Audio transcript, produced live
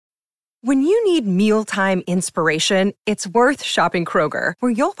When you need mealtime inspiration, it's worth shopping Kroger,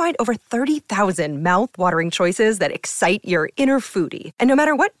 where you'll find over 30,000 mouth-watering choices that excite your inner foodie. And no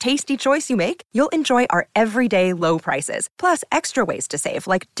matter what tasty choice you make, you'll enjoy our everyday low prices, plus extra ways to save,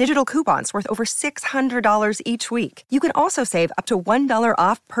 like digital coupons worth over $600 each week. You can also save up to $1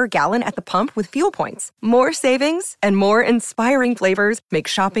 off per gallon at the pump with fuel points. More savings and more inspiring flavors make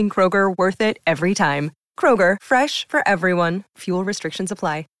shopping Kroger worth it every time. Kroger, fresh for everyone. Fuel restrictions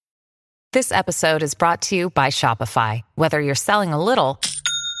apply. This episode is brought to you by Shopify. Whether you're selling a little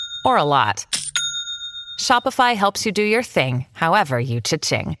or a lot, Shopify helps you do your thing, however you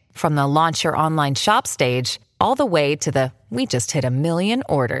cha-ching. From the launch your online shop stage, all the way to the we just hit 1 million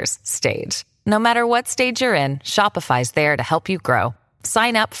orders stage. No matter what stage you're in, Shopify's there to help you grow.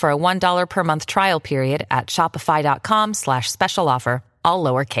 Sign up for a $1 per month trial period at shopify.com/special offer, all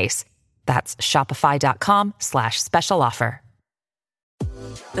lowercase. That's shopify.com/special offer.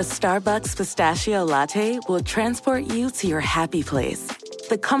 The Starbucks Pistachio Latte will transport you to your happy place.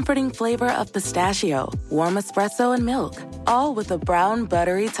 The comforting flavor of pistachio, warm espresso, and milk, all with a brown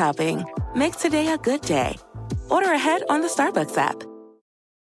buttery topping. Make today a good day. Order ahead on the Starbucks app.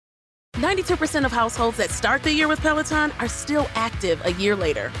 92% of households that start the year with Peloton are still active a year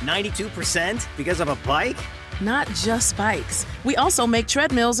later. 92% because of a bike? Not just bikes. We also make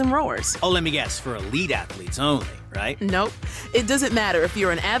treadmills and rowers. Oh, let me guess, for elite athletes only, right? Nope. It doesn't matter if you're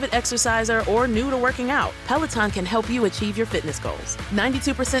an avid exerciser or new to working out. Peloton can help you achieve your fitness goals.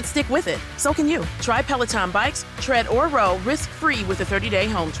 92% stick with it. So can you. Try Peloton bikes, tread, or row risk-free with a 30-day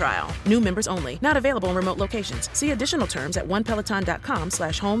home trial. New members only. Not available in remote locations. See additional terms at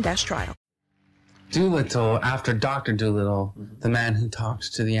onepeloton.com/home-trial. Doolittle, after Dr. Doolittle, the man who talks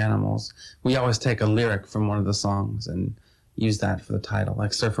to the animals, we always take a lyric from one of the songs and use that for the title,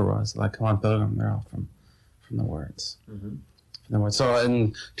 like Surfer Rose, like Come On Pilgrim, they're all from the words. Mm-hmm. From the words. So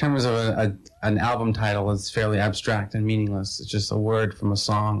in terms of an album title, it's fairly abstract and meaningless. It's just a word from a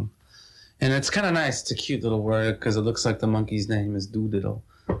song. And it's kind of nice. It's a cute little word because it looks like the monkey's name is Doolittle.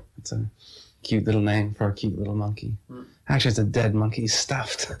 It's a cute little name for a cute little monkey. Mm. Actually, it's a dead monkey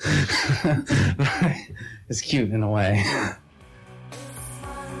stuffed. It's cute in a way.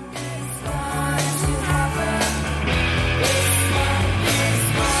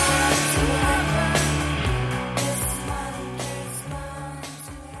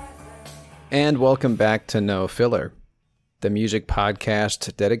 And welcome back to No Filler, the music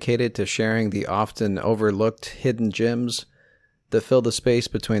podcast dedicated to sharing the often overlooked hidden gems that fill the space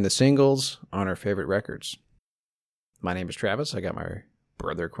between the singles on our favorite records. My name is Travis. I got my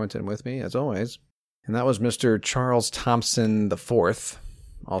brother Quentin with me, as always. And that was Mr. Charles Thompson IV,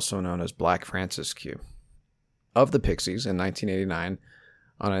 also known as Black Francis Q, of the Pixies in 1989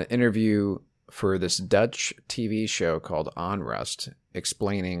 on an interview for this Dutch TV show called Onrust,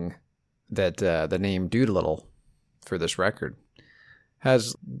 explaining that the name Doolittle for this record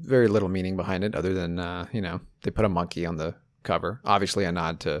has very little meaning behind it other than, they put a monkey on the cover. Obviously a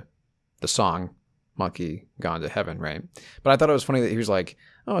nod to the song Monkey Gone to Heaven, right? But I thought it was funny that he was like,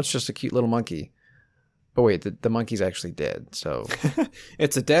 oh, it's just a cute little monkey. But wait, the monkey's actually dead, so...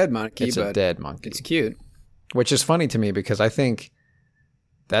 It's a dead monkey, it's a dead monkey. It's cute. Which is funny to me because I think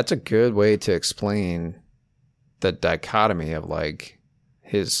that's a good way to explain the dichotomy of, like,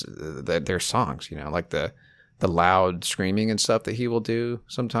 their songs, like the loud screaming and stuff that he will do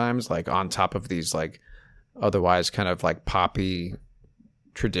sometimes, like on top of these, like, otherwise kind of, like, poppy...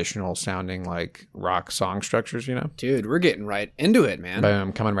 traditional sounding like rock song structures, Dude, we're getting right into it, man.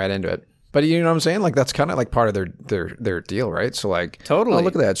 I'm coming right into it. But you know what I'm saying? Like that's kind of like part of their deal, right? So like, totally. Oh,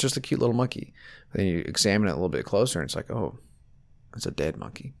 look at that. It's just a cute little monkey. Then you examine it a little bit closer and it's like, oh, it's a dead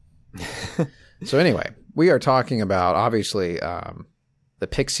monkey. So anyway, we are talking about obviously the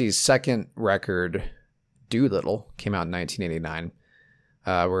Pixies' second record, Doolittle, came out in 1989.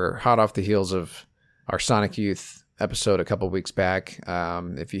 We're hot off the heels of our Sonic Youth episode a couple weeks back.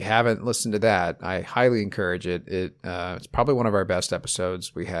 If you haven't listened to that, I highly encourage it. It's probably one of our best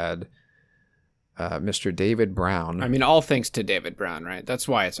episodes. We had Mr. David Brown. I mean, all thanks to David Brown, right? That's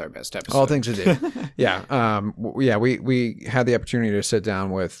why it's our best episode. All thanks to David. Yeah. We had the opportunity to sit down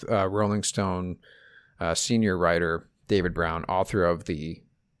with Rolling Stone senior writer David Brown, author of the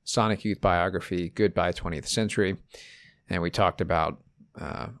Sonic Youth biography, Goodbye 20th Century. And we talked about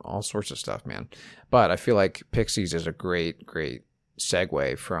all sorts of stuff, man. But I feel like Pixies is a great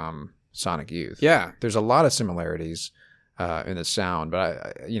segue from Sonic Youth. Yeah. There's a lot of similarities in the sound,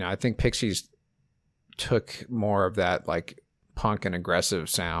 but I think Pixies took more of that like punk and aggressive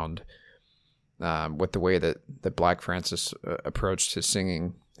sound with the way that Black Francis approached his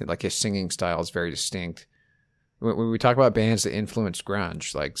singing. Like his singing style is very distinct, when we talk about bands that influenced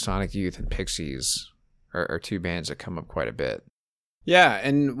grunge, like Sonic Youth and Pixies are two bands that come up quite a bit. Yeah,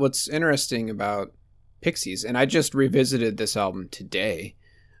 and what's interesting about Pixies, and I just revisited this album today.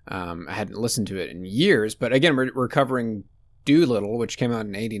 I hadn't listened to it in years, but again, we're covering Doolittle, which came out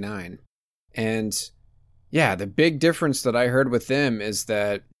in '89. And yeah, the big difference that I heard with them is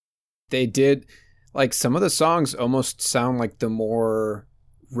that they did, like, some of the songs almost sound like the more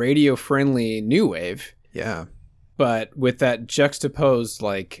radio-friendly new wave. Yeah. But with that juxtaposed,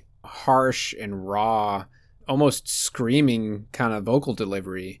 like, harsh and raw, almost screaming kind of vocal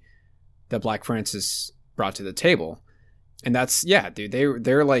delivery that Black Francis brought to the table. And that's, yeah, dude,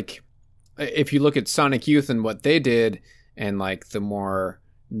 they're like, if you look at Sonic Youth and what they did, and like the more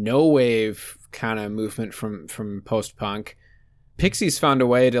no wave kind of movement from post-punk, Pixies found a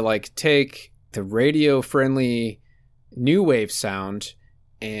way to like take the radio friendly new wave sound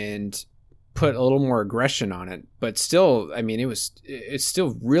and put a little more aggression on it, but still, I mean, it's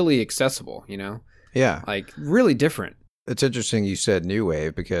still really accessible, you know? Yeah. Like really different. It's interesting you said new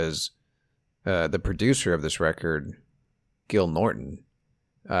wave, because the producer of this record, Gil Norton,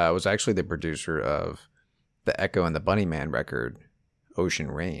 was actually the producer of the Echo and the Bunnyman record, Ocean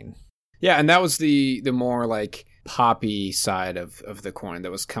Rain. Yeah, and that was the more like poppy side of the coin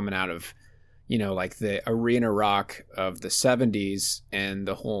that was coming out of, you know, like the arena rock of the 70s and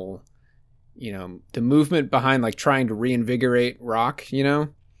the whole, you know, the movement behind like trying to reinvigorate rock, you know?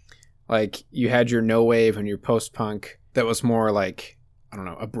 Like you had your no wave and your post-punk that was more like, I don't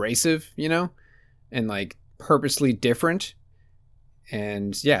know, abrasive, you know? And like purposely different.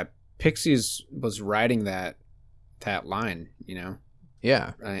 And yeah, Pixies was riding that line, you know?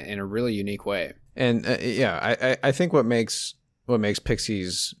 Yeah. In a really unique way. And yeah, I think what makes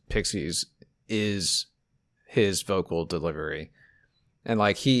Pixies is his vocal delivery. And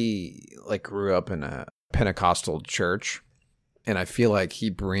like he like grew up in a Pentecostal church, and I feel like he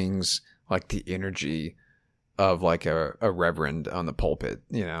brings like the energy of like a reverend on the pulpit,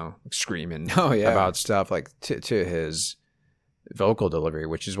 you know, screaming about stuff, like to his vocal delivery,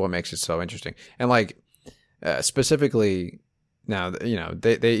 which is what makes it so interesting. And like specifically now, you know,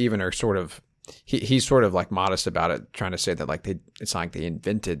 they even are sort of, he's sort of like modest about it, trying to say that like it's not like they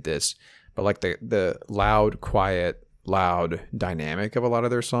invented this, but like the loud, quiet, loud dynamic of a lot of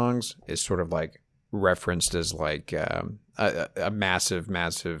their songs is sort of like referenced as like a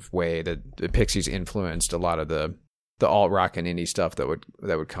massive way that the Pixies influenced a lot of the alt rock and indie stuff that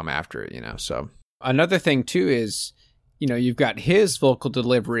would come after it, you know. So another thing too is, you know, you've got his vocal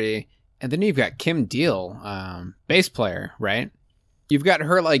delivery, and then you've got Kim Deal, bass player, right? You've got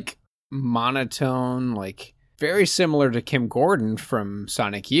her like monotone, like very similar to Kim Gordon from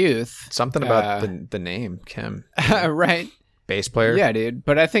Sonic Youth. Something about the name Kim, right? Bass player. Yeah, dude.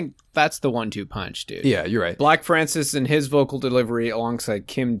 But I think that's the 1-2 punch, dude. Yeah, you're right. Black Francis and his vocal delivery alongside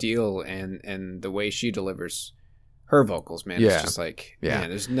Kim Deal and the way she delivers her vocals, man. Yeah. It's just like, man,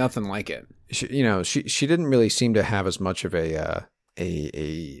 there's nothing like it. She didn't really seem to have as much of a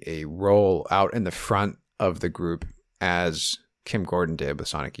role out in the front of the group as Kim Gordon did with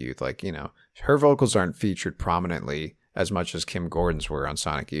Sonic Youth. Like, you know, her vocals aren't featured prominently as much as Kim Gordon's were on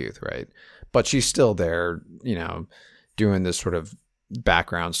Sonic Youth, right? But she's still there, you know, doing this sort of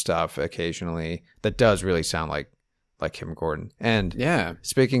background stuff occasionally that does really sound like Kim Gordon. And yeah,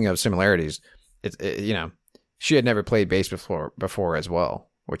 speaking of similarities, you know, she had never played bass before as well,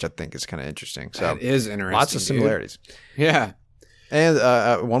 which I think is kind of interesting. So that is interesting. Lots of similarities. Dude. Yeah.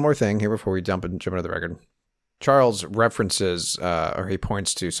 And one more thing here before we jump into the record. Charles references or he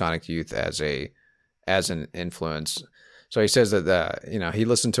points to Sonic Youth as an influence. So he says that you know, he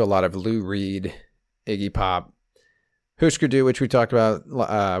listened to a lot of Lou Reed, Iggy Pop, Husker Du, which we talked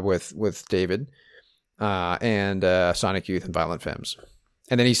about with David, and Sonic Youth and Violent Femmes.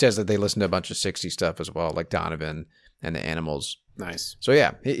 And then he says that they listened to a bunch of 60s stuff as well, like Donovan and the Animals. Nice. So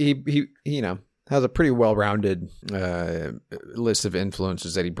yeah, he you know, has a pretty well-rounded list of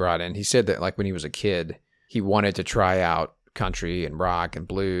influences that he brought in. He said that like when he was a kid, he wanted to try out country and rock and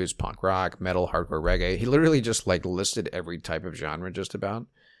blues, punk rock, metal, hardcore, reggae. He literally just like listed every type of genre just about,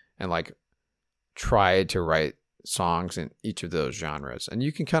 and like tried to write songs in each of those genres. And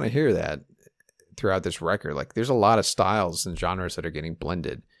you can kind of hear that throughout this record. Like there's a lot of styles and genres that are getting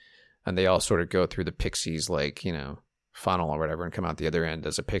blended, and they all sort of go through the Pixies, like, you know, funnel or whatever, and come out the other end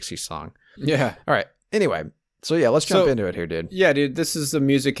as a Pixies song. Yeah. All right. Anyway, so yeah, let's jump into it here, dude. Yeah, dude, this is a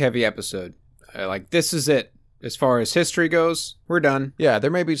music heavy episode. Like this is it. As far as history goes, we're done. Yeah,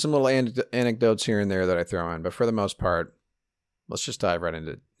 there may be some little anecdotes here and there that I throw in, but for the most part, let's just dive right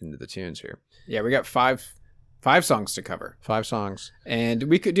into the tunes here. Yeah, we got five songs to cover. 5 songs. And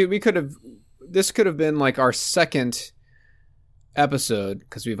we could have this could have been like our second episode,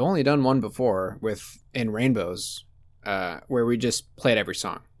 because we've only done one before in Rainbows, where we just played every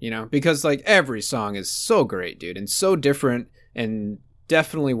song, because like every song is so great, dude, and so different, and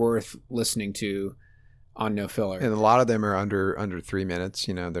definitely worth listening to on No Filler. And a lot of them are under 3 minutes.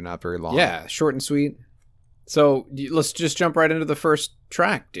 They're not very long. Yeah, short and sweet. So let's just jump right into the first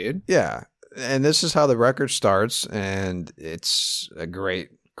track, dude. Yeah, and this is how the record starts, and it's a great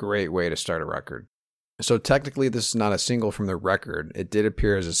way to start a record. So technically, this is not a single from the record. It did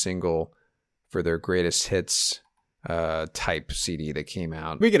appear as a single for their greatest hits type CD that came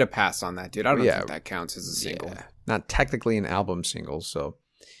out. We get a pass on that, dude. I don't think that counts as a single. Yeah, not technically an album single. So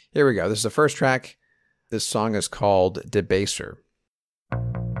here we go. This is the first track. This song is called Debaser.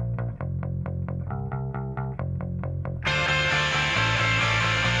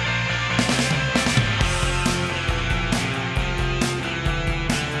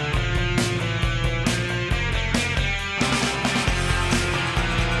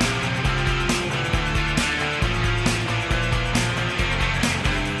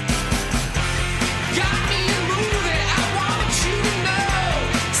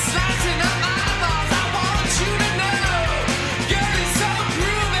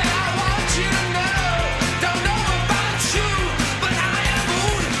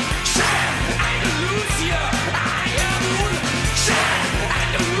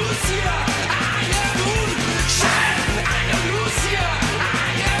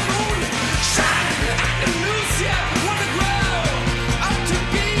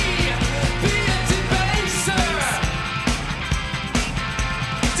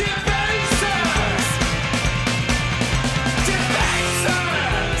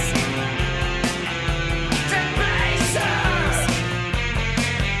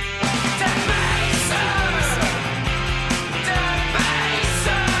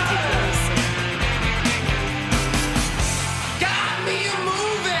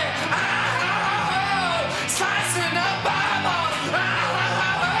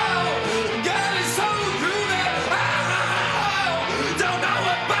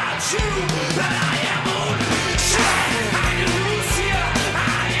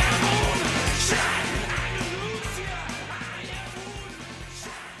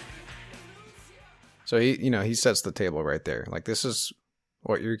 So he sets the table right there. Like, this is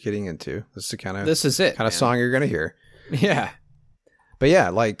what you're getting into. This is the kind of song you're gonna hear. Yeah. But yeah,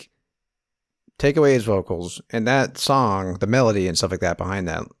 like, take away his vocals and that song, the melody and stuff like that behind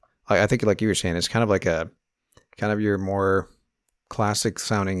that. I think, like you were saying, it's kind of your more classic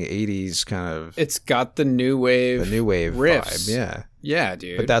sounding 80s kind of. It's got the new wave riffs. Vibe. Yeah. Yeah,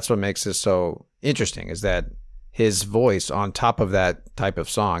 dude. But that's what makes this so interesting, is that his voice on top of that type of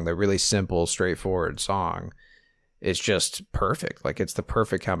song, the really simple, straightforward song, is just perfect. Like, it's the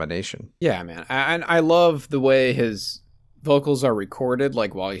perfect combination. Yeah, man. And I love the way his vocals are recorded,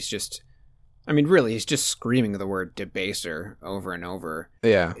 like, while he's just, he's just screaming the word debaser over and over.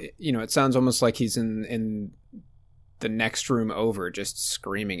 Yeah. It sounds almost like he's in the next room over, just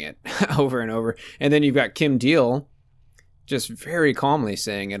screaming it over and over. And then you've got Kim Deal just very calmly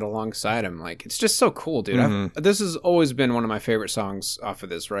saying it alongside him. Like, it's just so cool, dude. Mm-hmm. This has always been one of my favorite songs off of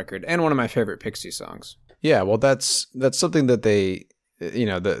this record, and one of my favorite Pixie songs. Yeah, well, that's something that they,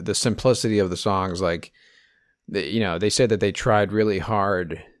 the simplicity of the songs, like, they said that they tried really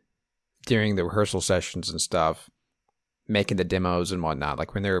hard during the rehearsal sessions and stuff, making the demos and whatnot,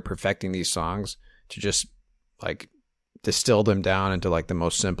 like when they were perfecting these songs, to just like distill them down into like the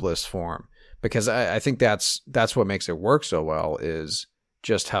most simplest form. Because I think that's what makes it work so well, is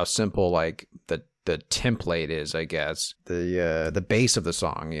just how simple, like, the template is, I guess. The base of the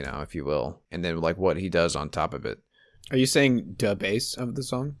song, if you will. And then, like, what he does on top of it. Are you saying the bass of the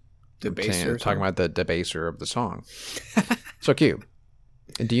song? Debaser? Talking about the debaser of the song. So, Q,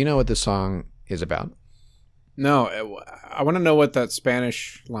 do you know what this song is about? No, I want to know what that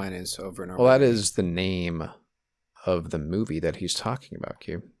Spanish line is over and over. Well, that is the name of the movie that he's talking about,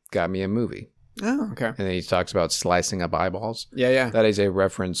 Q. Got Me a Movie. Oh, okay. And then he talks about slicing up eyeballs. Yeah. That is a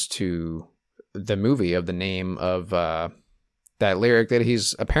reference to the movie, of the name of that lyric that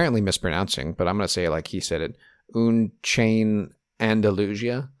he's apparently mispronouncing, but I'm going to say it like he said it. Un Chain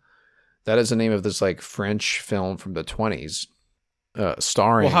Andalusia. That is the name of this, like, French film from the 20s.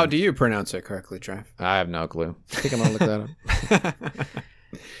 Starring... Well, how do you pronounce it correctly, Trev? I have no clue. I think I'm going to look that up.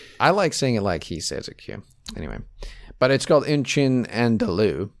 I like saying it like he says it, Q. Anyway. But it's called Un Chain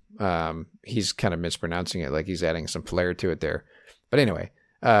Andalou. He's kind of mispronouncing it, like he's adding some flair to it there. But anyway,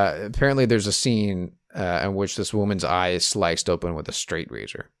 apparently there's a scene in which this woman's eye is sliced open with a straight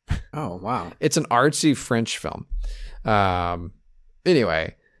razor. Oh, wow. It's an artsy French film.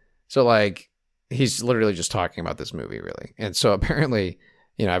 Anyway, so, like, he's literally just talking about this movie, really. And so apparently,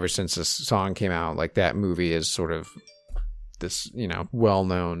 ever since this song came out, like that movie is sort of this,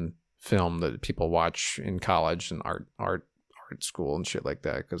 well-known film that people watch in college and art school and shit like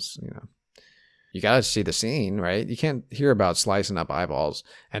that, because you gotta see the scene, right? You can't hear about slicing up eyeballs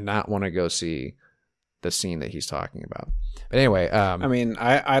and not want to go see the scene that he's talking about. But anyway, I mean,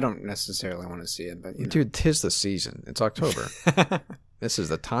 I don't necessarily want to see it, but dude, 'tis the season. It's October. This is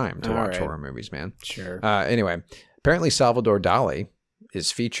the time to watch horror movies, man. Sure. Anyway, apparently Salvador Dali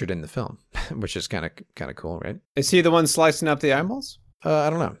is featured in the film, which is kind of cool, right? Is he the one slicing up the eyeballs? I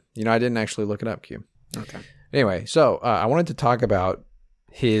don't know. I didn't actually look it up, Q. Okay. Anyway, so I wanted to talk about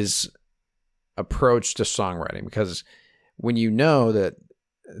his approach to songwriting, because when you know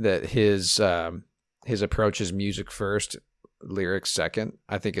that his approach is music first, lyrics second,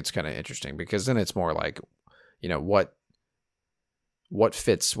 I think it's kind of interesting, because then it's more like, what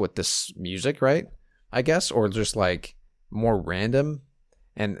fits with this music, right? I guess, or just like more random.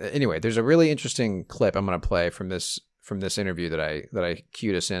 And anyway, there's a really interesting clip I'm going to play from this interview that I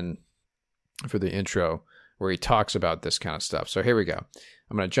queued us in for the intro, where he talks about this kind of stuff. So here we go.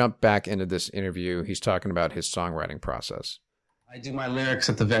 I'm going to jump back into this interview. He's talking about his songwriting process. I do my lyrics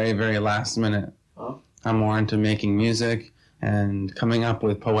at the very, very last minute. I'm more into making music and coming up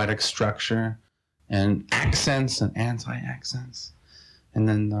with poetic structure and accents and anti-accents. And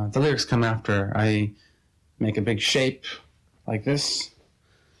then the lyrics come after. I make a big shape like this,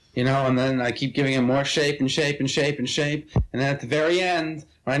 and then I keep giving it more shape and shape and shape and shape. And then at the very end,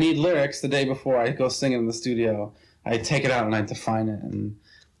 when I need lyrics the day before I go sing it in the studio, I take it out and I define it. And,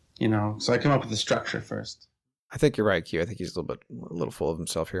 so I come up with the structure first. I think you're right, Q. I think he's a little full of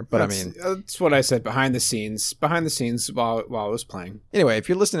himself here. But that's what I said, behind the scenes while I was playing. Anyway, if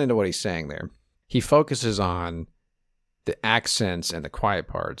you're listening to what he's saying there, he focuses on the accents and the quiet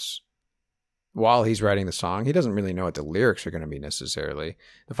parts while he's writing the song. He doesn't really know what the lyrics are going to be necessarily.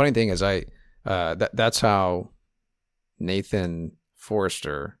 The funny thing is that's how Nathan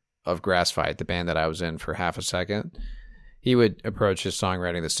Forrester of Grass Fight, the band that I was in for half a second, he would approach his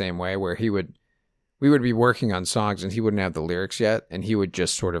songwriting the same way, where we would be working on songs and he wouldn't have the lyrics yet, and he would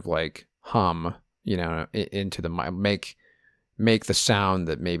just sort of like hum, into the make the sound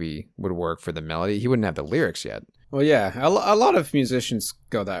that maybe would work for the melody. He wouldn't have the lyrics yet. Well, yeah, a lot of musicians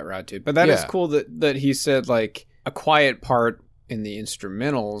go that route too. But that is cool that he said like a quiet part in the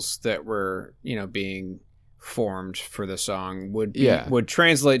instrumentals that were, being formed for the song would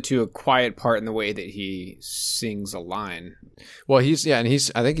translate to a quiet part in the way that he sings a line. Well, I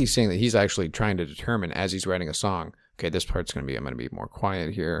think he's saying that he's actually trying to determine as he's writing a song, okay, this part's I'm going to be more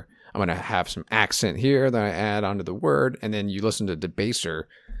quiet here. I'm going to have some accent here that I add onto the word. And then you listen to Debaser,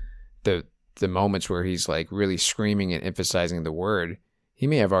 the moments where he's like really screaming and emphasizing the word, he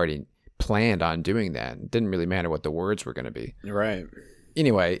may have already planned on doing that. It didn't really matter what the words were going to be. Right.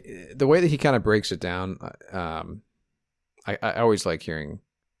 Anyway, the way that he kind of breaks it down, I always like hearing,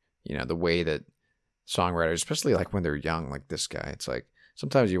 the way that songwriters, especially like when they're young, like this guy, it's like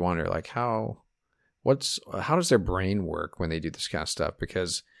sometimes you wonder like how does their brain work when they do this kind of stuff?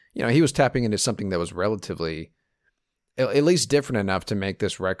 Because, he was tapping into something that was relatively at least different enough to make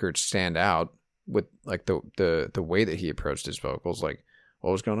this record stand out with like the way that he approached his vocals, like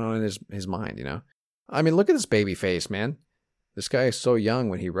what was going on in his mind, I mean, look at this baby face, man. This guy is so young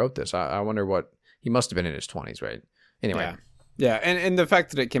when he wrote this. I wonder he must have been in his 20s, right? Anyway. Yeah. And the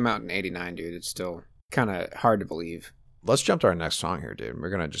fact that it came out in 89, dude, it's still kind of hard to believe. Let's jump to our next song here, dude.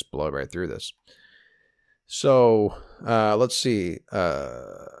 We're going to just blow right through this. So, let's see.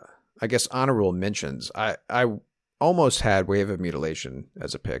 I guess honorable mentions. I almost had Wave of Mutilation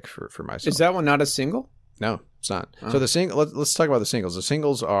as a pick for myself. Is that one not a single? No, it's not. Oh. So the single. Let's talk about the singles. The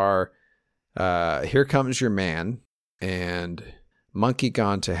singles are "Here Comes Your Man" and "Monkey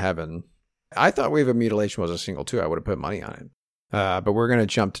Gone to Heaven." I thought Wave of Mutilation was a single too. I would have put money on it. But we're gonna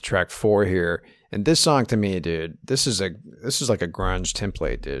jump to track 4 here, and this song to me, dude, this is like a grunge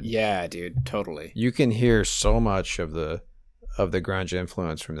template, dude. Yeah, dude, totally. You can hear so much of the grunge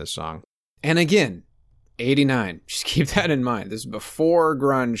influence from this song. And again, 89. Just keep that in mind. This is before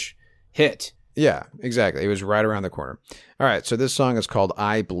grunge hit. Yeah, exactly. It was right around the corner. All right, so this song is called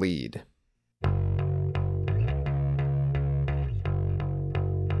 "I Bleed."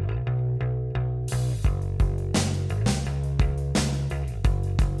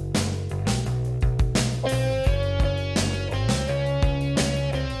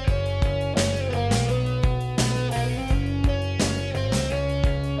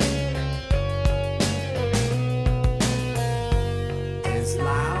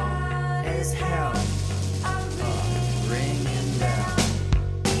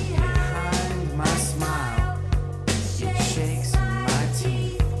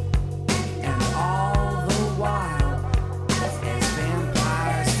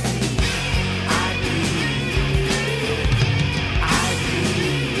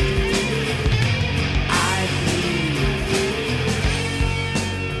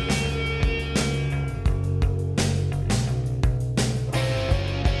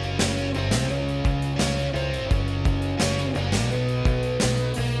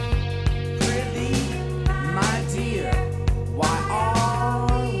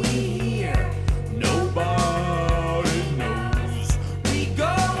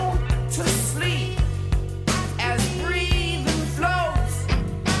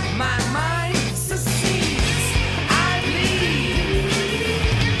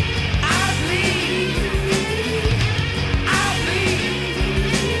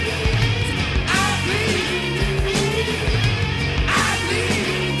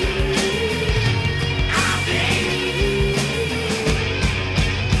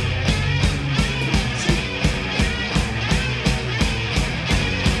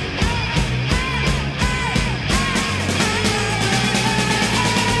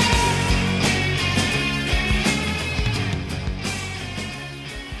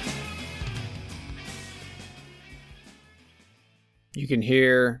 You can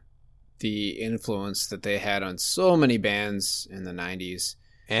hear the influence that they had on so many bands in the 90s.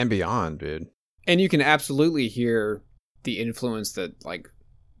 And beyond, dude. And you can absolutely hear the influence that, like,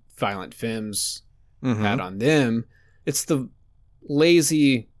 Violent Femmes had on them. It's the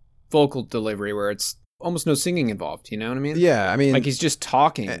lazy vocal delivery where it's almost no singing involved, you know what I mean? Yeah, I mean... Like, he's just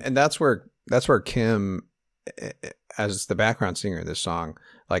talking. And that's where Kim, as the background singer of this song,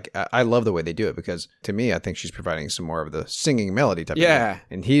 like, I love the way they do it, because to me, I think she's providing some more of the singing melody type of thing.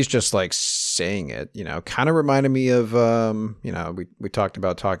 And he's just like saying it, you know, kind of reminded me of, you know, we talked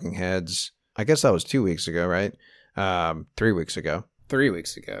about Talking Heads. I guess that was 2 weeks ago, right? 3 weeks ago. 3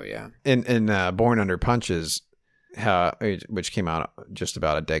 weeks ago, yeah. In Born Under Punches, which came out just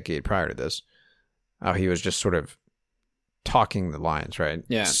about a decade prior to this, how he was just sort of talking the lines, right?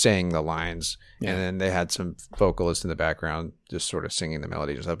 Yeah. Saying the lines. Yeah. And then they had some vocalists in the background just sort of singing the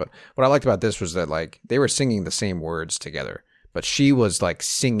melodies and stuff. But what I liked about this was that, like, they were singing the same words together, but she was like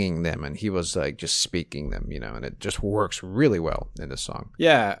singing them and he was like just speaking them, you know, and it just works really well in this song.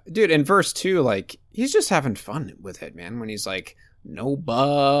 Yeah, dude. And verse 2, like, he's just having fun with it, man, when he's like,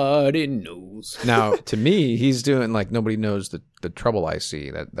 nobody knows. Now, to me, he's doing like Nobody Knows the Trouble I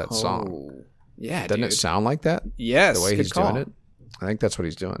See, that song. Yeah, Doesn't it sound like that? Yes, the way he's call. doing it. I think that's what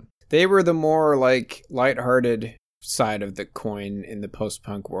he's doing. They were the more like lighthearted side of the coin in the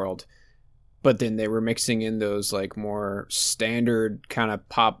post-punk world, but then they were mixing in those like more standard kind of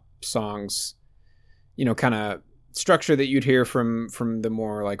pop songs, you know, kind of structure that you'd hear from the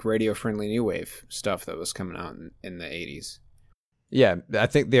more like radio-friendly new wave stuff that was coming out in the 80s. Yeah, I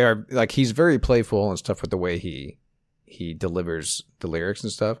think they are, like, he's very playful and stuff with the way he delivers the lyrics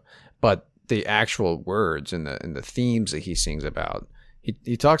and stuff, but the actual words and the themes that he sings about,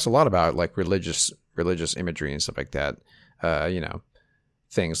 he talks a lot about like religious imagery and stuff like that. You know,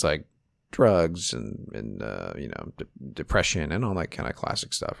 things like drugs and you know, depression and all that kind of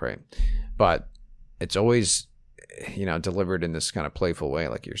classic stuff, right? But it's always, you know, delivered in this kind of playful way,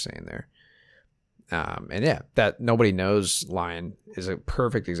 like you're saying there. And yeah, that Nobody Knows line is a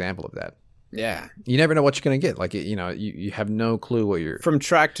perfect example of that. Yeah. You never know what you're going to get. Like, you know, you have no clue what you're... From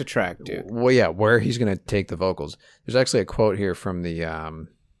track to track, dude. Well, yeah, where he's going to take the vocals. There's actually a quote here from the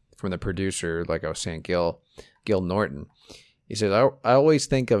producer, like I was saying, Gil Norton. He says, I always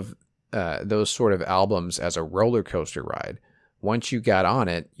think of those sort of albums as a roller coaster ride. Once you got on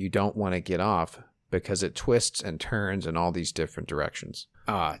it, you don't want to get off because it twists and turns in all these different directions.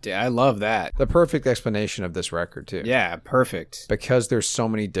 Ah, dude, I love that. The perfect explanation of this record, too. Yeah, perfect. Because there's so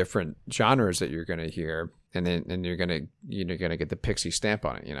many different genres that you're going to hear, and you're going to get the Pixie stamp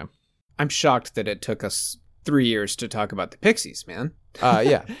on it, you know? I'm shocked that it took us 3 years to talk about the Pixies, man.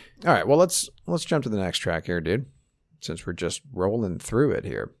 Yeah. All right, well, let's jump to the next track here, dude, since we're just rolling through it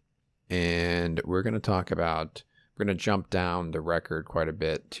here. And we're going to jump down the record quite a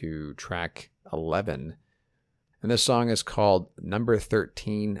bit to track 11. And this song is called Number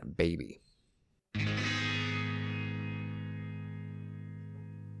 13, Baby.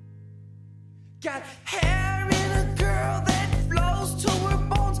 Got hair in a girl that flows to her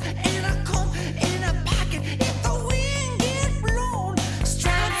bones, and a comb in a pocket if the wind gets blown.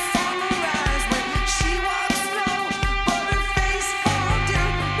 Straps on her eyes when she walks slow, but her face falls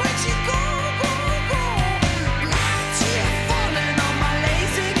down when she go. Black tear falling on my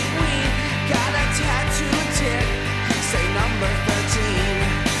lazy queen. Got a tattoo tip, say number 13.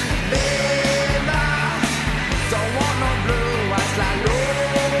 Baby, don't want no blue eyes like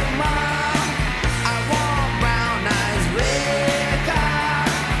Loma. I want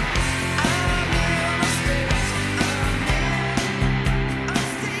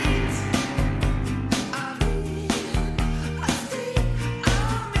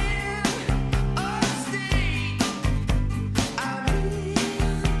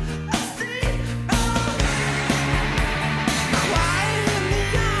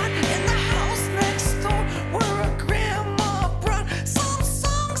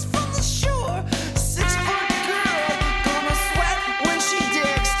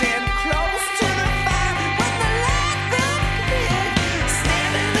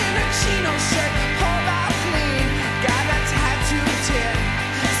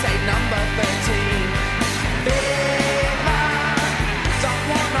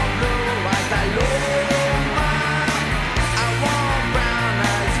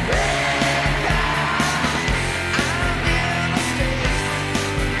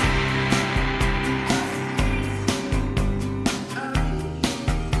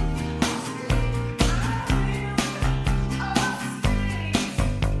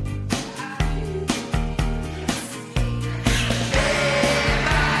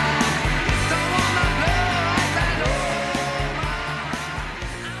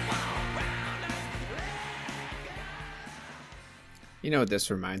You know what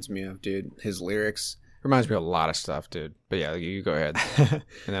this reminds me of, dude? His lyrics. Reminds me of a lot of stuff, dude. But yeah, you go ahead, and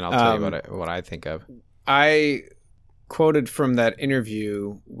then I'll tell you what I think of. I quoted from that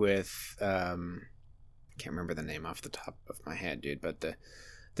interview with I can't remember the name off the top of my head, dude, but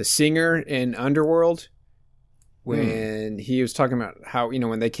the singer in Underworld, when he was talking about how, you know,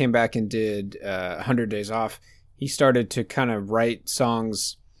 when they came back and did 100 Days Off, he started to kind of write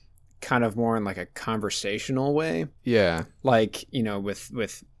songs kind of more in like a conversational way. Yeah. Like, you know,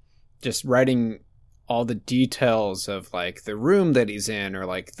 with just writing all the details of like the room that he's in, or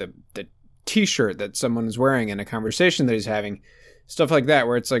like the t-shirt that someone is wearing in a conversation that he's having, stuff like that,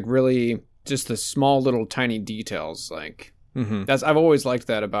 where it's like really just the small little tiny details. Like I've always liked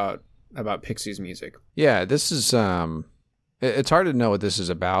that about Pixies music. Yeah, this is it's hard to know what this is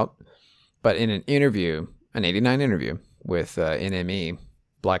about, but in an interview, an 89 interview with NME,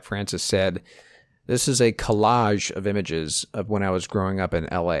 Black Francis said, "This is a collage of images of when I was growing up in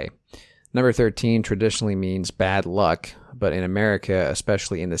LA. Number 13 traditionally means bad luck, but in America,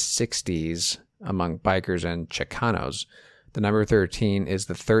 especially in the 60s, among bikers and Chicanos, the number 13 is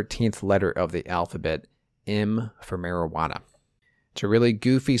the 13th letter of the alphabet, M for marijuana. It's a really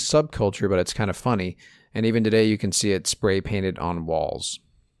goofy subculture, but it's kind of funny, and even today you can see it spray painted on walls.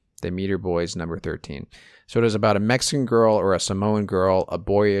 The Meter Boys number 13. So it is about a Mexican girl or a Samoan girl, a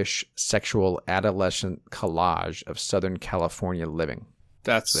boyish, sexual, adolescent collage of Southern California living."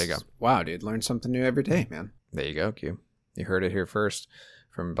 There you go. Wow, dude. Learn something new every day, man. There you go, Q. You heard it here first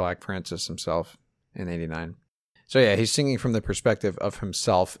from Black Francis himself in 89. So yeah, he's singing from the perspective of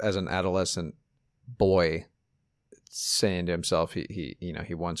himself as an adolescent boy, saying to himself he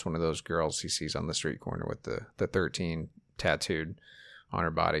wants one of those girls he sees on the street corner with the 13 tattooed on her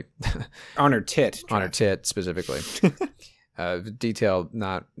body. On her tit. On her tit, specifically. Detail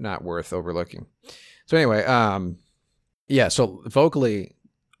not worth overlooking. So anyway, yeah, so vocally,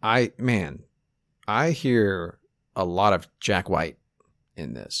 I hear a lot of Jack White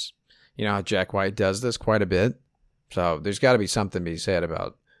in this. You know how Jack White does this quite a bit? So there's got to be something to be said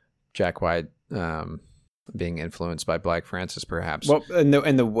about Jack White being influenced by Black Francis, perhaps. Well,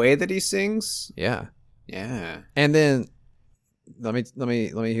 and the way that he sings? Yeah. Yeah. And then, let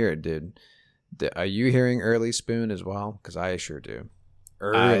me hear it, dude. Are you hearing Early Spoon as well? Because I sure do.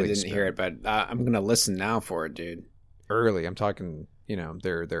 I didn't hear it, but I'm going to listen now for it, dude. Early, I'm talking, you know,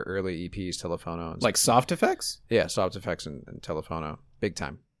 their early EPs, Telefono. Like Soft Effects? Yeah, Soft Effects and Telefono, big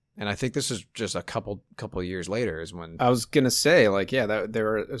time. And I think this is just a couple of years later is when... I was going to say, like, yeah,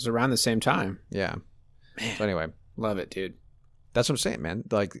 it was around the same time. Yeah. Man, so anyway. Love it, dude. That's what I'm saying, man.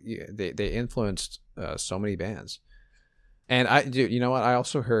 Like, they influenced so many bands. And dude, you know what? I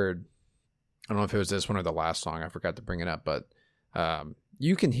also heard, I don't know if it was this one or the last song, I forgot to bring it up, but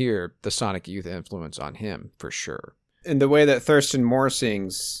you can hear the Sonic Youth influence on him for sure. In the way that Thurston Moore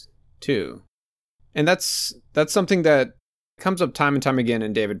sings, too. And that's something that comes up time and time again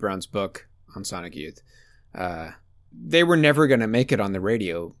in David Brown's book on Sonic Youth. They were never going to make it on the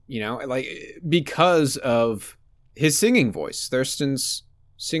radio, you know, like because of his singing voice, Thurston's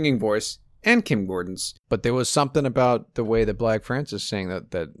singing voice, and Kim Gordon's. But there was something about the way that Black Francis sang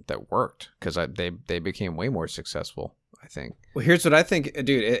that worked, because they became way more successful, I think. Well, here's what I think,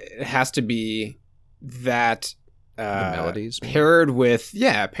 dude. It has to be that the melodies paired with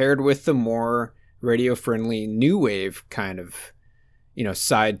the more radio friendly new wave kind of, you know,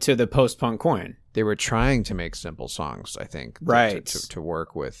 side to the post punk coin. They were trying to make simple songs, I think, right, to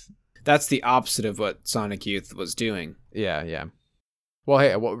work with. That's the opposite of what Sonic Youth was doing. Yeah. Well,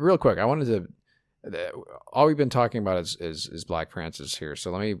 hey, real quick, I wanted to. All we've been talking about is Black Francis here,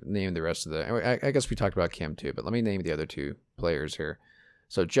 so let me name the rest of the. I guess we talked about Kim too, but let me name the other two players here.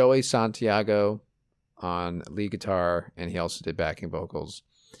 So Joey Santiago on lead guitar, and he also did backing vocals.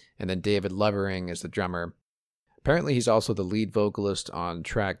 And then David Levering is the drummer. Apparently, he's also the lead vocalist on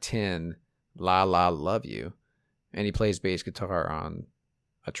track 10, La La Love You, and he plays bass guitar on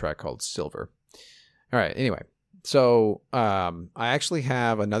a track called Silver. All right, anyway, so I actually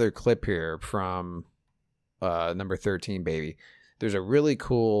have another clip here from number 13, Baby. There's a really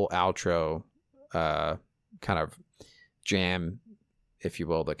cool outro kind of jam, if you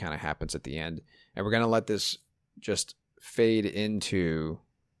will, that kind of happens at the end. And we're going to let this just fade into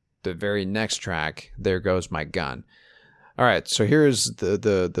the very next track, There Goes My Gun. All right, so here's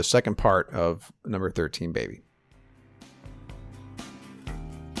the second part of number 13, Baby.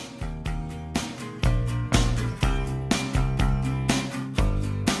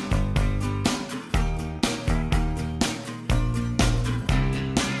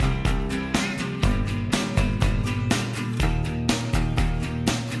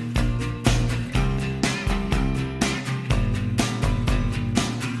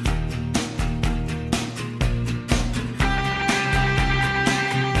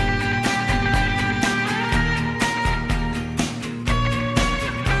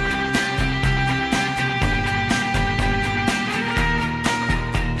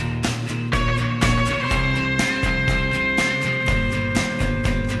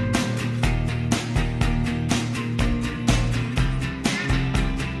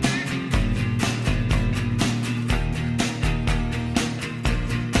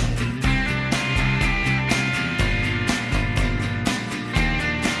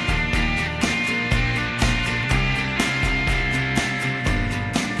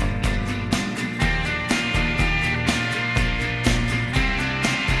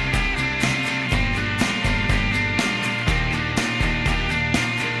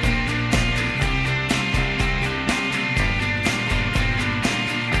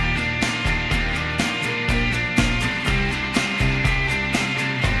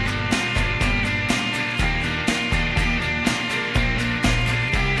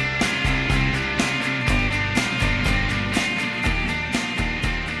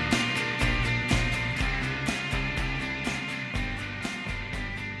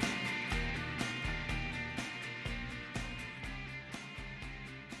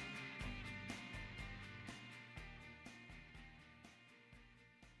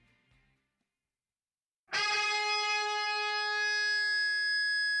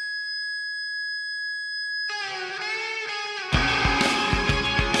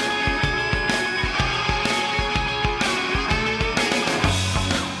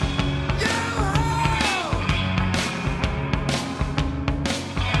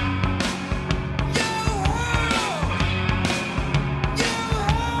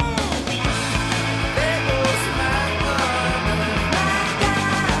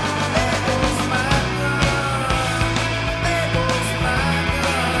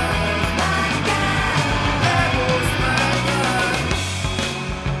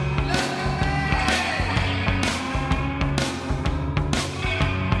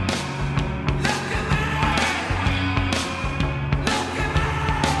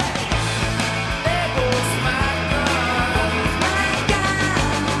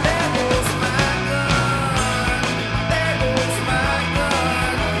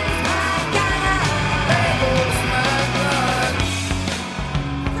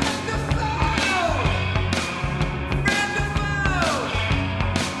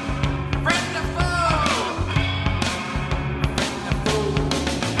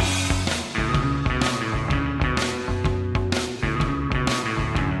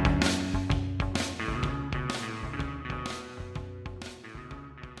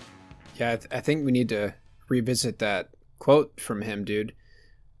 Yeah, I think we need to revisit that quote from him, dude.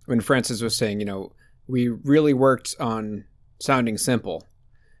 When Francis was saying, we really worked on sounding simple.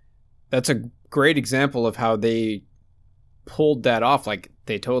 That's a great example of how they pulled that off. Like,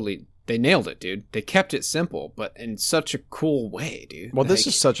 they nailed it, dude. They kept it simple, but in such a cool way, dude. Well, this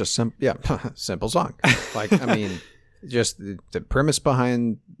is such a simple song. Like, I mean, just the premise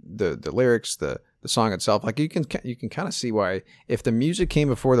behind the lyrics, the song itself. Like, you can kind of see why, if the music came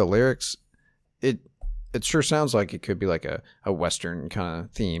before the lyrics, it sure sounds like it could be like a Western kind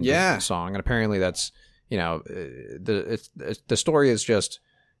of theme song. And apparently that's, the story is just,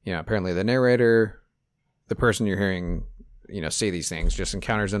 apparently the narrator, the person you're hearing, say these things, just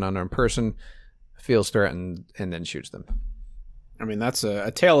encounters an unknown person, feels threatened, and then shoots them. I mean, that's a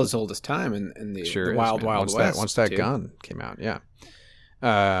tale as old as time in the wild west. Once that gun came out, yeah.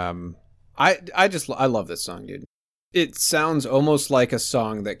 I love this song, dude. It sounds almost like a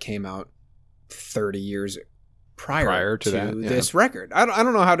song that came out 30 years prior to this record. I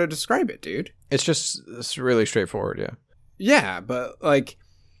don't know how to describe it, dude. It's really straightforward, yeah. Yeah, but like,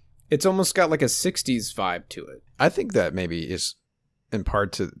 it's almost got like a 60s vibe to it. I think that maybe is in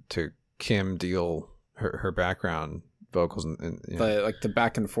part to Kim Deal, her background vocals and like the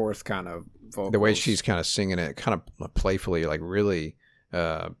back and forth kind of vocals. The way she's kind of singing it, kind of playfully, like really,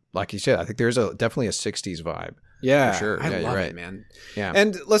 like you said, I think there's definitely a 60s vibe. Yeah, for sure. I love you're right, it, man. Yeah,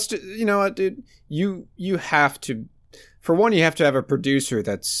 and let's do, you know what, dude? You have to, for one, you have to have a producer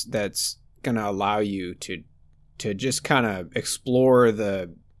that's gonna allow you to just kind of explore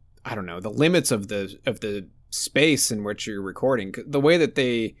the limits of the space in which you're recording. The way that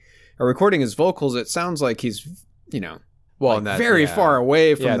they are recording his vocals, it sounds like he's very far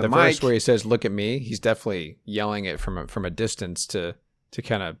away from the mic. Verse where he says "Look at me," he's definitely yelling it from a distance to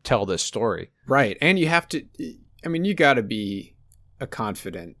kind of tell this story, right? And you have to. I mean, you got to be a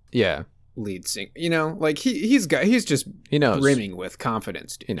confident lead singer. Like he knows, brimming with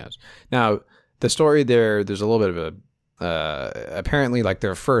confidence, dude. He knows. Now, the story there's a little bit of a, apparently like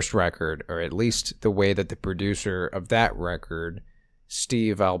their first record, or at least the way that the producer of that record,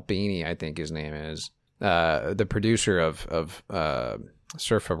 Steve Albini, I think his name is, the producer of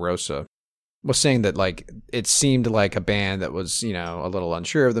Surfer Rosa, was saying that like it seemed like a band that was, a little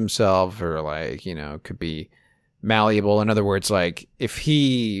unsure of themselves, or like, could be malleable. In other words, like if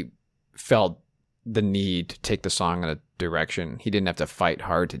he felt the need to take the song in a direction, he didn't have to fight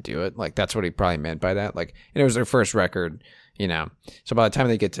hard to do it. Like that's what he probably meant by that. Like, and it was their first record, so by the time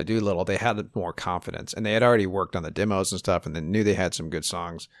they get to Doolittle, they had more confidence, and they had already worked on the demos and stuff, and they knew they had some good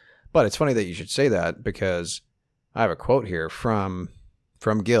songs. But it's funny that you should say that, because I have a quote here from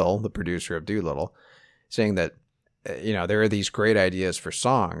Gil, the producer of Doolittle, saying that there are these great ideas for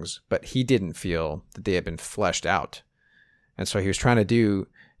songs, but he didn't feel that they had been fleshed out. And so he was trying to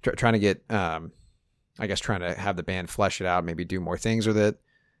have the band flesh it out, maybe do more things with it.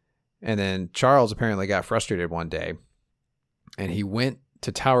 And then Charles apparently got frustrated one day, and he went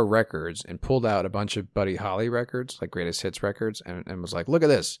to Tower Records and pulled out a bunch of Buddy Holly records, like greatest hits records, and was like, look at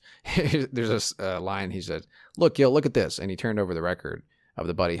this. There's a line, he said, look, Gil, look at this. And he turned over the record of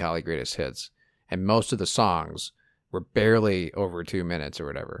the Buddy Holly greatest hits. And most of the songs were barely over 2 minutes or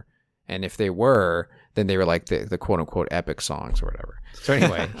whatever. And if they were, then they were like the quote unquote epic songs or whatever. So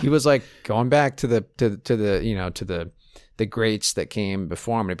anyway, he was like going back to the greats that came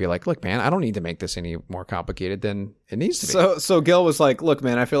before him, to be like, look, man, I don't need to make this any more complicated than it needs to be. So Gil was like, look,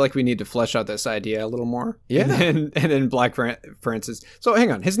 man, I feel like we need to flesh out this idea a little more. Yeah. And then Black Francis. So hang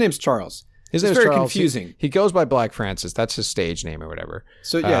on, his name's Charles. His name's very Charles. Confusing. He goes by Black Francis. That's his stage name or whatever.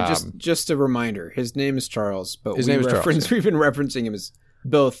 So yeah, just a reminder, his name is Charles, but his name is Charles. We've been referencing him as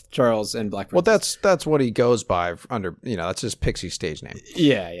both Charles and Black Francis. Well, that's what he goes by under. That's his Pixie stage name.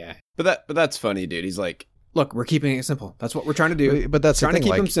 Yeah. But that's funny, dude. He's like, look, we're keeping it simple. That's what we're trying to do. But that's trying the thing,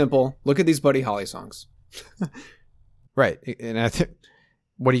 to keep them simple. Look at these Buddy Holly songs. Right. And I think,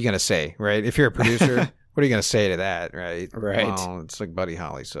 what are you going to say, right? If you're a producer, what are you going to say to that, right? Right. Well, it's like Buddy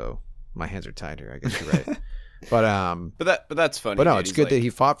Holly, so my hands are tied here. I guess you're right. But that's funny. But no, it's good that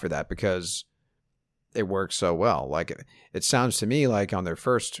he fought for that, because it works so well. Like it sounds to me like on their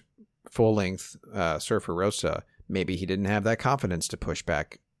first full length Surfer Rosa, maybe he didn't have that confidence to push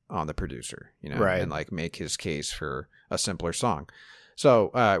back on the producer, right, and like make his case for a simpler song.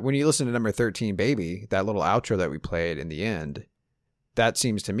 So when you listen to number 13, Baby, that little outro that we played in the end, that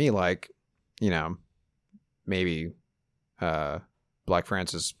seems to me like, maybe Black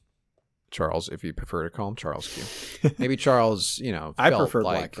Francis, Charles, if you prefer to call him Charles Q. Maybe Charles, I prefer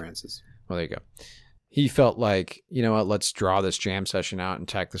Black Francis. Well, there you go. He felt like, what, let's draw this jam session out and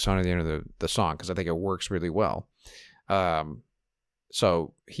tack this on at the end of the song, because I think it works really well.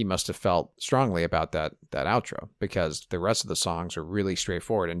 So he must have felt strongly about that outro, because the rest of the songs are really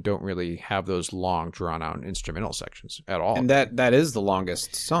straightforward and don't really have those long, drawn-out instrumental sections at all. And that is the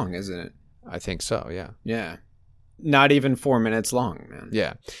longest song, isn't it? I think so, yeah. Yeah. Not even 4 minutes long, man.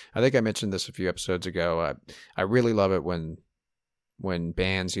 Yeah. I think I mentioned this a few episodes ago. I really love it when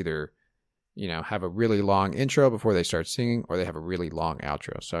bands either, have a really long intro before they start singing, or they have a really long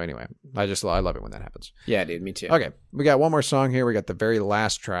outro. So anyway, I love it when that happens. Yeah, dude, me too. Okay, we got one more song here. We got the very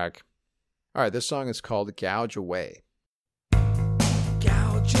last track. All right, this song is called Gouge Away.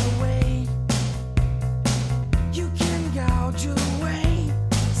 Gouge away. You can gouge away.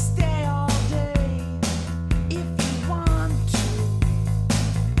 Stay all day if you want to.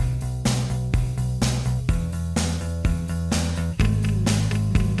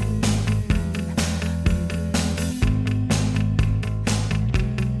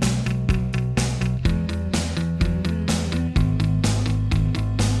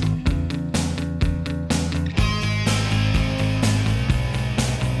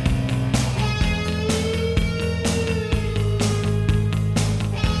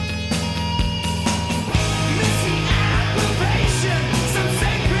 Missing aggravation, some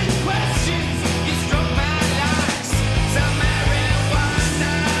sacred questions. You struck my locks, some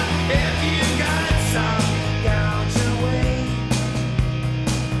marijuana. If you got some, gouge away.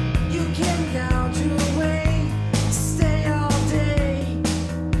 You can gouge away. Stay all day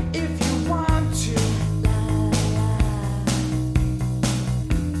if you want to.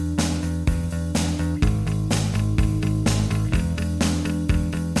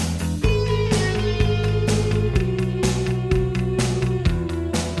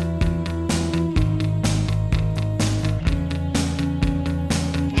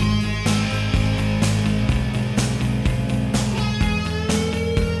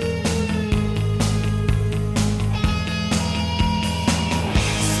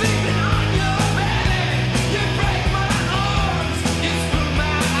 Sleeping on your belly, you break my arms, you screw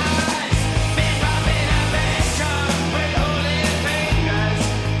my eyes. Been robbing a bacon with holy fingers.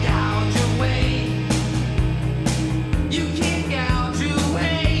 Gouge away. You can gouge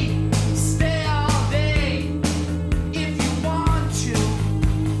away. Stay all day if you want to.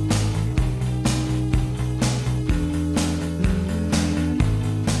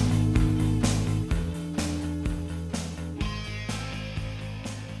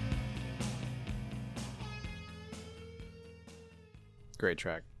 Great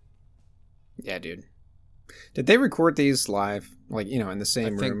track. Yeah, dude. Did they record these live, like, in the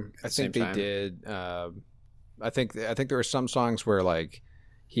same room? I at the same think they time? did. I think there were some songs where like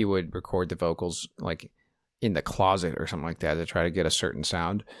he would record the vocals like in the closet or something like that to try to get a certain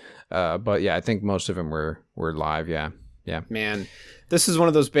sound. But yeah, I think most of them were live. Yeah. Man, this is one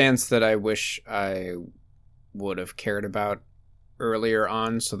of those bands that I wish I would have cared about earlier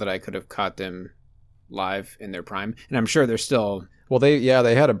on, so that I could have caught them live in their prime. And I'm sure they're still. Well, they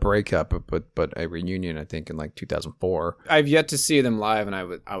had a breakup, but a reunion, I think, in like 2004. I've yet to see them live, and I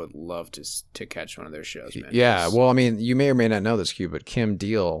would love to catch one of their shows, man. Yeah, well, I mean, you may or may not know this, Q, but Kim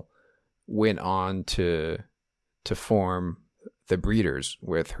Deal went on to form the Breeders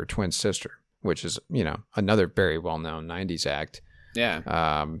with her twin sister, which is, another very well-known 90s act. Yeah.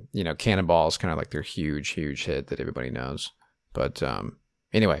 Cannonball is kind of like their huge hit that everybody knows. But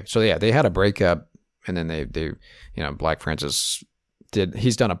anyway, so yeah, they had a breakup, and then they Black Francis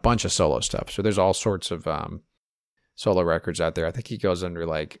he's done a bunch of solo stuff. So there's all sorts of solo records out there. I think he goes under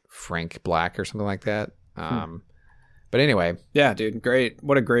like Frank Black or something like that. But anyway. Yeah, dude, great.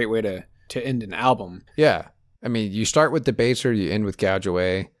 What a great way to end an album. Yeah. I mean, you start with Debaser, you end with Gouge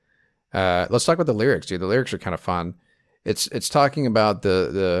Away. Let's talk about the lyrics, dude. The lyrics are kind of fun. It's talking about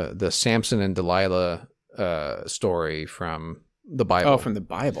the Samson and Delilah story from the Bible. Oh, from the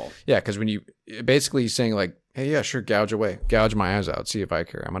Bible. Yeah, because when you basically saying like, hey, yeah, sure, gouge away, gouge my eyes out, see if I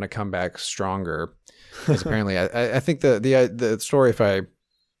care. I'm gonna come back stronger. Because apparently, I think the story, if I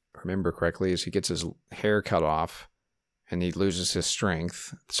remember correctly, is he gets his hair cut off, and he loses his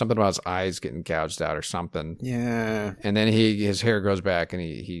strength. Something about his eyes getting gouged out or something. Yeah. And then his hair grows back, and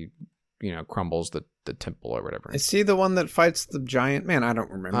he crumbles the temple or whatever. Is he the one that fights the giant? Man, I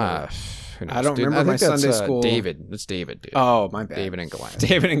don't remember. I don't remember I my think Sunday that's, school. David. It's David, dude. Oh, my bad. David and Goliath.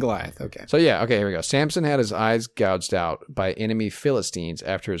 David and Goliath. Okay. So yeah, okay, here we go. Samson had his eyes gouged out by enemy Philistines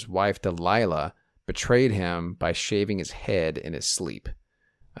after his wife Delilah betrayed him by shaving his head in his sleep.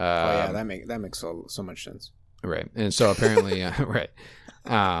 Oh yeah, that makes so much sense. Right. And so apparently, right.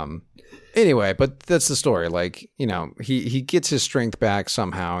 Anyway, but that's the story. Like, he gets his strength back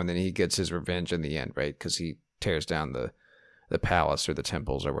somehow, and then he gets his revenge in the end, right? Because he tears down the palace or the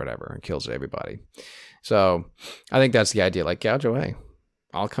temples or whatever and kills everybody. So I think that's the idea. Like, gouge away.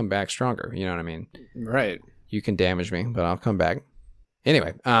 I'll come back stronger. You know what I mean? Right. You can damage me, but I'll come back.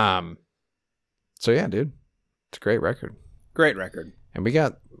 Anyway, so yeah, dude, it's a great record. Great record. And we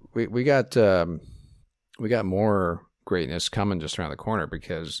got more greatness coming just around the corner,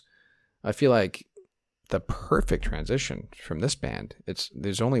 because I feel like the perfect transition from this band.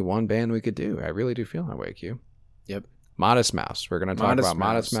 There's only one band we could do. I really do feel that way, Q. Yep. Modest Mouse. We're going to talk about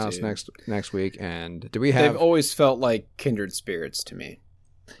Modest Mouse next week. And do we have? They've always felt like kindred spirits to me.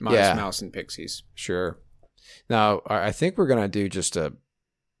 Modest Mouse and Pixies. Sure. Now, I think we're going to do just a.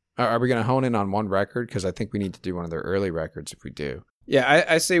 Are we going to hone in on one record? Because I think we need to do one of their early records if we do. Yeah,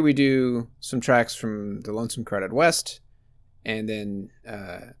 I say we do some tracks from the Lonesome Crowded West, and then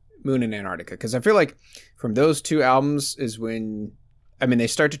Moon in Antarctica, because I feel like from those two albums is when, I mean, they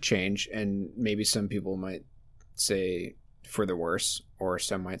start to change, and maybe some people might say for the worse, or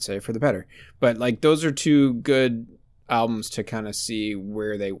some might say for the better. But like, those are two good albums to kind of see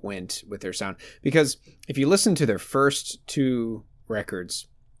where they went with their sound. Because if you listen to their first two records,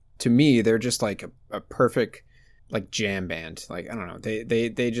 to me, they're just like a perfect like jam band. Like, I don't know,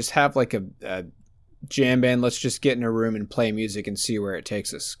 they just have like a jam band, let's just get in a room and play music and see where it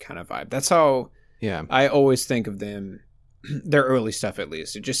takes us kind of vibe. That's how I always think of them, their early stuff at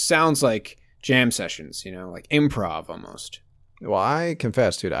least. It just sounds like jam sessions, you know, like improv almost. Well, I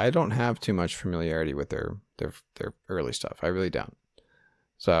confess, dude, I don't have too much familiarity with their early stuff. I really don't.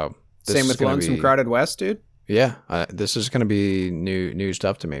 So same with Lonesome Crowded West, dude. Yeah, this is going to be new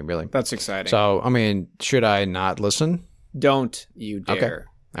stuff to me, really. That's exciting. So, I mean, should I not listen? Don't you dare. Okay.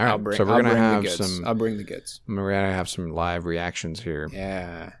 All right. So we're going to have some. I'll bring the goods. We're going to have some live reactions here.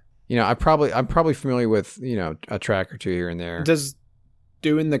 Yeah. You know, I'm probably familiar with, you know, a track or two here and there. Does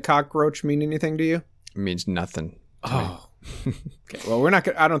doing the cockroach mean anything to you? It means nothing. Oh. Okay. Well, we're not.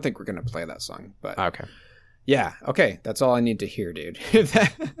 I don't think we're going to play that song, but okay. Yeah. Okay. That's all I need to hear, dude.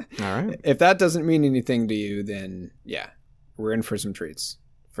 All right. If that doesn't mean anything to you, then yeah, we're in for some treats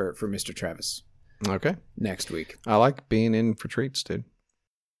for Mr. Travis. Okay. Next week. I like being in for treats, dude.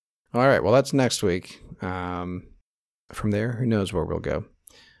 All right. Well, that's next week. From there, who knows where we'll go?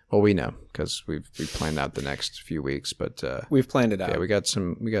 Well, we know because we've planned out the next few weeks, but we've planned it out. Yeah, we got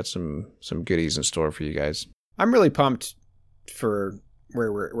some goodies in store for you guys. I'm really pumped for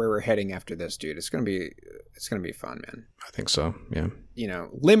where we're heading after this, dude. It's gonna be fun, man. I think so. Yeah. You know,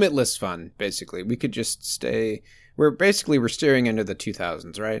 limitless fun. Basically, we could just stay. We're steering into the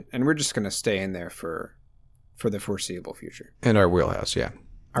 2000s, right? And we're just gonna stay in there for the foreseeable future. In our wheelhouse, yeah.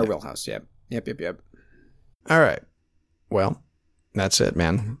 Our wheelhouse, yep. All right. Well, that's it,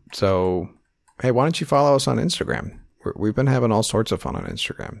 man. So, hey, why don't you follow us on Instagram? We've been having all sorts of fun on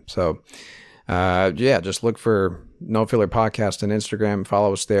Instagram. So, just look for No Filler Podcast on Instagram.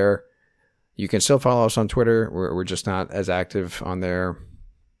 Follow us there. You can still follow us on Twitter. We're just not as active on there.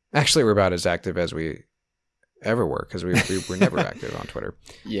 Actually, we're about as active as we ever were because we're never active on Twitter.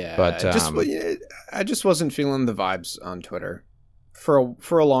 Yeah, but I just wasn't feeling the vibes on Twitter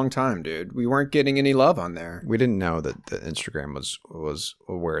for a long time, dude. We weren't getting any love on there. We didn't know that the Instagram was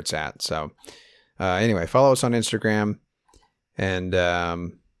where it's at. So anyway, follow us on Instagram. And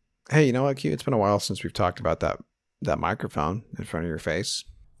hey, you know what, Q? It's been a while since we've talked about that microphone in front of your face.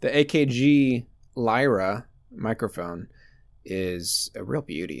 The AKG Lyra microphone is a real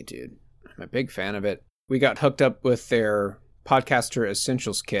beauty, dude. I'm a big fan of it. We got hooked up with their Podcaster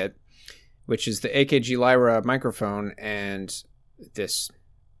Essentials kit, which is the AKG Lyra microphone and this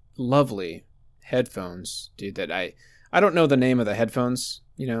lovely headphones, dude, that I don't know the name of the headphones,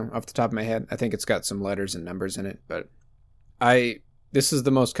 you know, off the top of my head. I think it's got some letters and numbers in it, but this is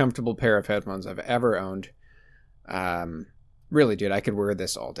the most comfortable pair of headphones I've ever owned. Really, dude, I could wear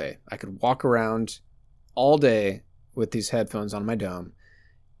this all day. I could walk around all day with these headphones on my dome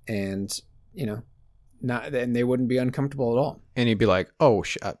and, you know, and they wouldn't be uncomfortable at all. And you'd be like, oh,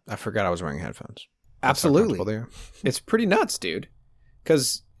 I forgot I was wearing headphones. Absolutely. It's pretty nuts, dude.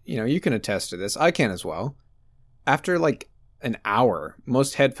 Because, you know, you can attest to this. I can as well. After like an hour,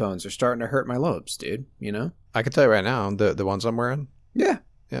 most headphones are starting to hurt my lobes, dude. You know? I can tell you right now, the ones I'm wearing. Yeah.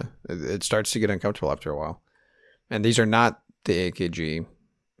 Yeah. It starts to get uncomfortable after a while. And these are not the AKG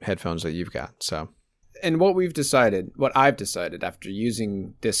headphones that you've got. So. And what I've decided after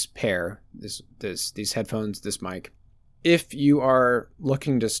using this pair, these headphones, this mic, if you are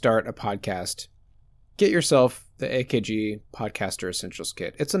looking to start a podcast, get yourself the AKG Podcaster Essentials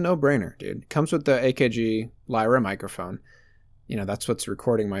kit. It's a no-brainer, dude. It comes with the AKG Lyra microphone. You know, that's what's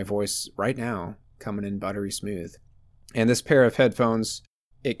recording my voice right now, coming in buttery smooth. And this pair of headphones,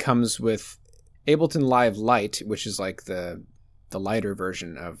 it comes with Ableton Live Lite, which is like the the lighter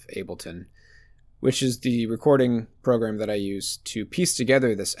version of Ableton, which is the recording program that I use to piece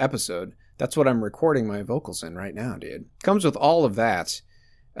together this episode. That's what I'm recording my vocals in right now, dude. Comes with all of that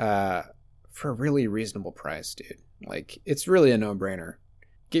for a really reasonable price, dude. Like, it's really a no-brainer.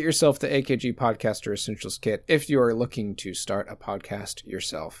 Get yourself the AKG Podcaster Essentials Kit if you are looking to start a podcast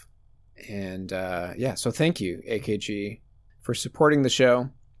yourself. And so thank you, AKG, for supporting the show.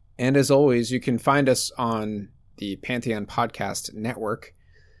 And as always, you can find us on the Pantheon Podcast Network.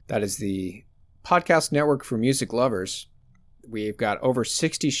 That is the podcast network for music lovers. We've got over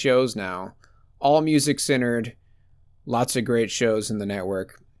 60 shows now, all music-centered, lots of great shows in the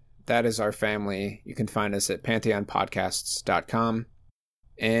network. That is our family. You can find us at pantheonpodcasts.com.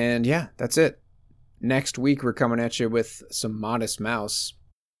 And yeah, that's it. Next week, we're coming at you with some Modest Mouse.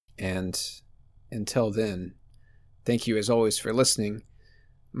 And until then, thank you as always for listening.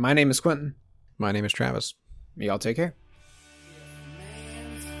 My name is Quentin. My name is Travis. Y'all take care.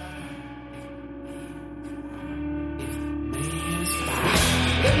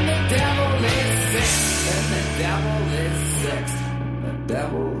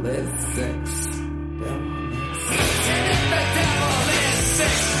 Devil is six.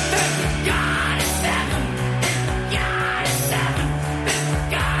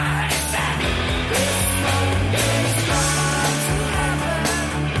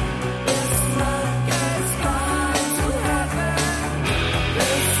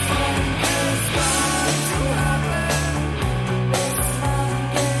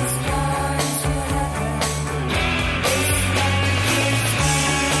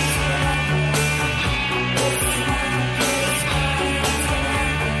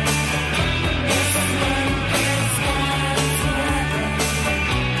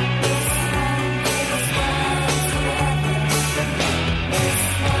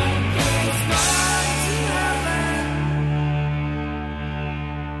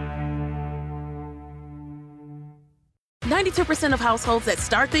 % of households that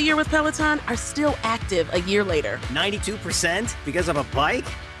start the year with Peloton are still active a year later. 92% because of a bike?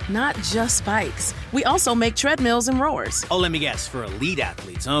 Not just bikes. We also make treadmills and rowers. Oh, let me guess, for elite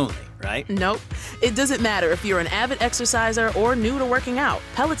athletes only, right? Nope. It doesn't matter if you're an avid exerciser or new to working out.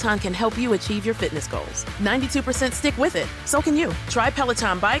 Peloton can help you achieve your fitness goals. 92% stick with it. So can you. Try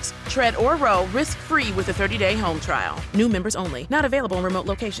Peloton bikes, tread or row risk-free with a 30-day home trial. New members only. Not available in remote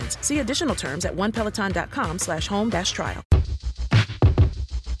locations. See additional terms at onepeloton.com/home-trial.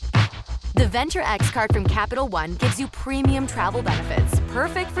 The Venture X card from Capital One gives you premium travel benefits,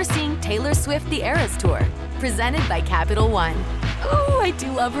 perfect for seeing Taylor Swift The Eras Tour. Presented by Capital One. Ooh, I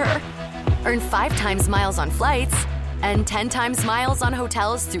do love her. Earn 5 times miles on flights and 10 times miles on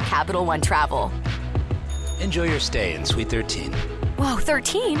hotels through Capital One Travel. Enjoy your stay in Suite 13. Whoa,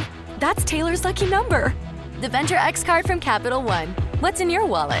 13? That's Taylor's lucky number. The Venture X card from Capital One. What's in your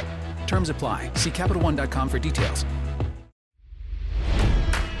wallet? Terms apply. See CapitalOne.com for details.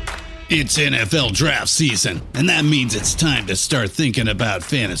 It's NFL draft season, and that means it's time to start thinking about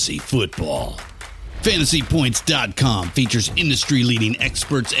fantasy football. FantasyPoints.com features industry-leading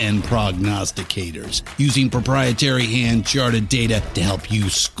experts and prognosticators using proprietary hand-charted data to help you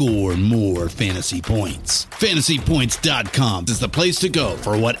score more fantasy points. FantasyPoints.com is the place to go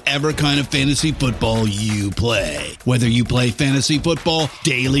for whatever kind of fantasy football you play. Whether you play fantasy football,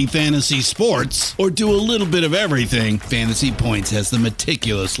 daily fantasy sports, or do a little bit of everything, Fantasy Points has the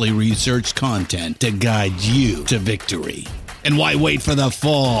meticulously researched content to guide you to victory. And why wait for the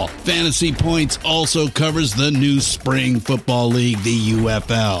fall? Fantasy Points also covers the new spring football league, the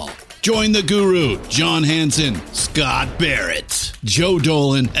UFL. Join the guru, John Hansen, Scott Barrett, Joe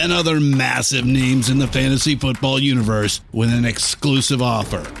Dolan, and other massive names in the fantasy football universe with an exclusive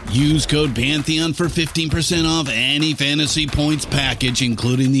offer. Use code Pantheon for 15% off any Fantasy Points package,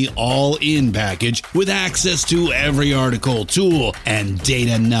 including the all-in package, with access to every article, tool, and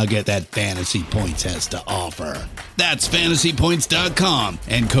data nugget that Fantasy Points has to offer. That's FantasyPoints.com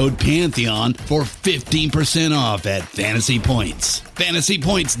and code Pantheon for 15% off at Fantasy Points.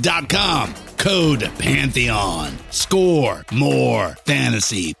 FantasyPoints.com, code Pantheon. Score more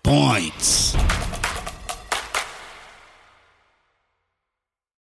fantasy points.